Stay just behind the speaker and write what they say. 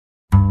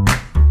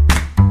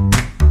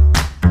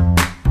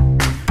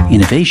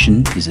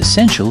Innovation is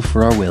essential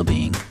for our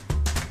well-being.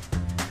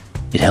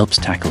 It helps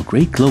tackle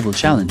great global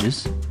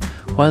challenges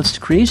whilst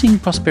creating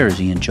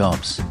prosperity and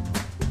jobs.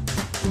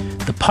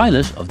 The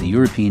pilot of the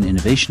European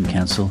Innovation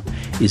Council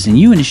is a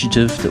new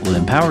initiative that will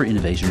empower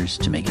innovators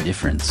to make a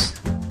difference.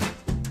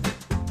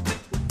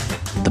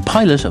 The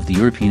pilot of the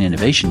European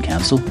Innovation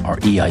Council, or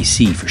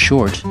EIC for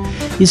short,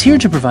 is here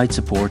to provide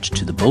support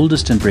to the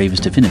boldest and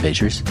bravest of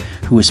innovators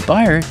who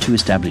aspire to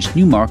establish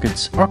new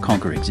markets or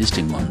conquer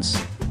existing ones.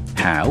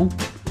 How?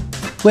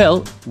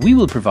 Well, we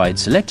will provide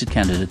selected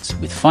candidates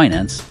with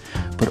finance,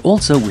 but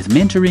also with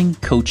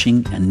mentoring,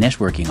 coaching and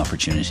networking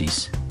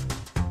opportunities.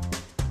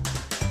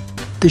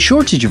 The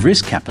shortage of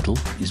risk capital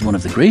is one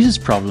of the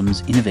greatest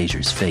problems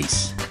innovators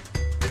face.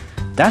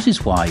 That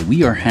is why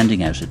we are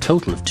handing out a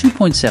total of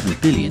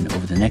 2.7 billion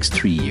over the next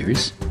 3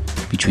 years,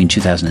 between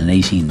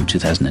 2018 and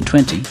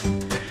 2020,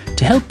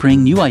 to help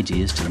bring new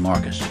ideas to the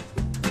market.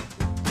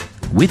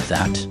 With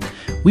that,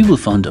 we will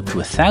fund up to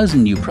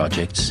 1,000 new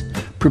projects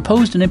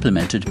proposed and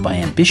implemented by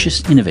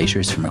ambitious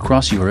innovators from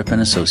across Europe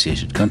and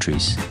associated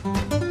countries.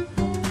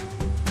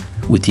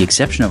 With the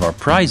exception of our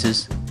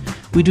prizes,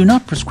 we do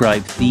not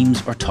prescribe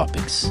themes or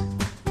topics.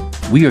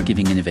 We are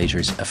giving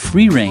innovators a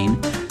free rein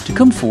to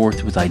come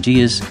forth with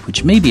ideas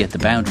which may be at the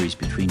boundaries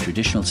between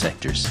traditional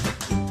sectors.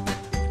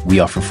 We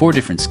offer 4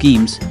 different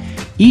schemes,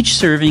 each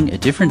serving a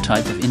different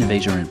type of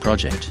innovator and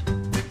project.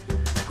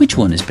 Which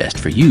one is best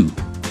for you?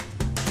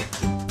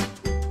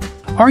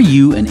 Are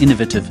you an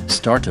innovative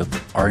startup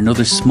or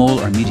another small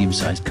or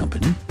medium-sized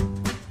company?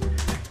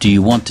 Do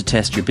you want to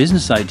test your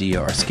business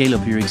idea or scale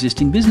up your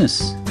existing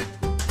business?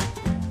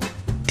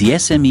 The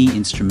SME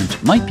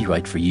Instrument might be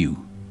right for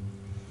you.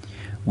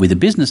 With a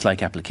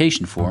business-like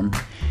application form,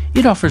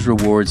 it offers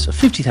rewards of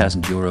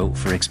 €50,000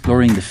 for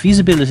exploring the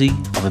feasibility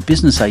of a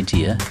business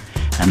idea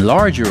and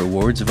larger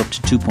rewards of up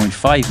to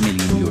 €2.5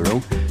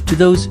 million to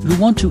those who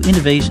want to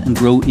innovate and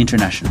grow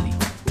internationally.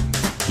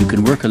 You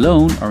can work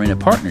alone or in a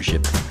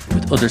partnership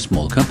with other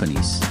small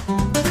companies.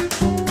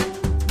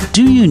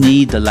 Do you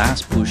need the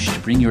last push to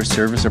bring your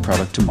service or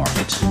product to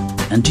market?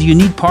 And do you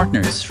need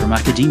partners from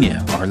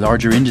academia or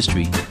larger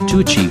industry to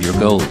achieve your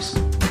goals?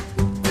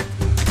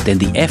 Then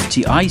the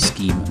FTI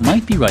scheme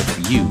might be right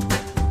for you.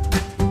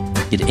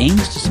 It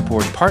aims to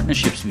support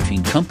partnerships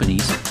between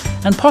companies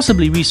and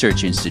possibly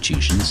research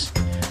institutions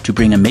to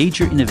bring a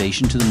major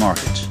innovation to the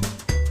market.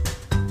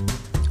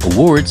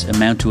 Awards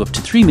amount to up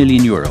to €3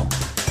 million.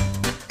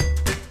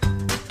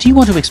 Do you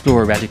want to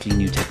explore radically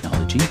new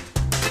technology?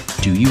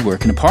 Do you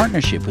work in a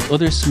partnership with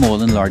other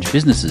small and large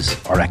businesses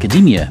or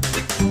academia?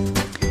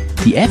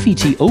 The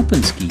FET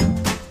Open scheme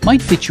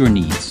might fit your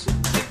needs.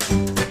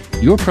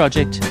 Your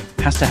project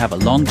has to have a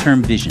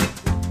long-term vision.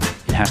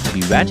 It has to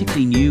be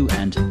radically new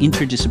and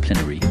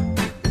interdisciplinary.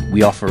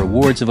 We offer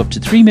awards of up to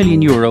 €3 million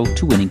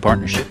to winning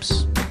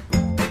partnerships.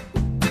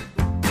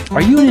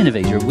 Are you an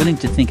innovator willing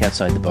to think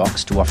outside the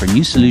box to offer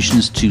new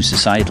solutions to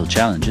societal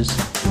challenges?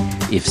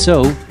 If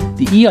so,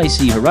 the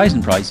EIC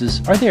Horizon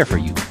Prizes are there for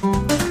you.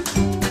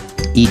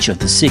 Each of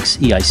the 6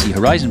 EIC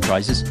Horizon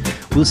Prizes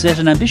will set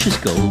an ambitious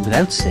goal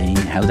without saying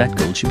how that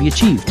goal should be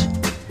achieved.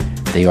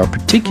 They are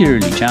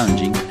particularly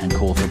challenging and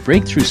call for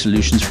breakthrough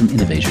solutions from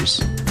innovators.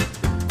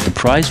 The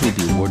prize will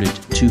be awarded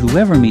to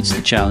whoever meets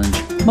the challenge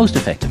most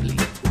effectively.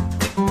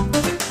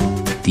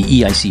 The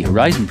EIC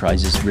Horizon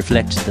Prizes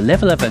reflect the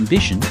level of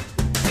ambition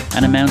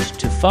and amount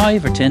to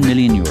 €5 or €10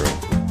 million.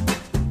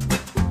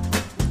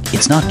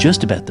 It's not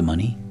just about the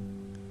money.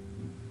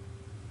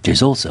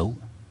 There's also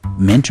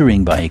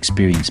mentoring by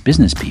experienced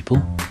business people,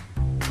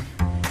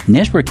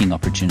 networking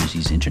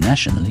opportunities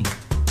internationally,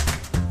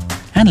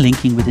 and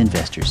linking with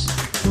investors.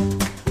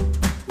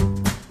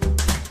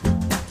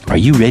 Are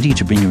you ready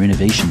to bring your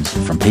innovations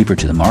from paper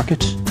to the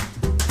market?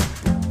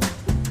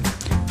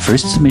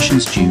 First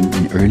submissions due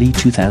in early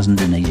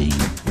 2018.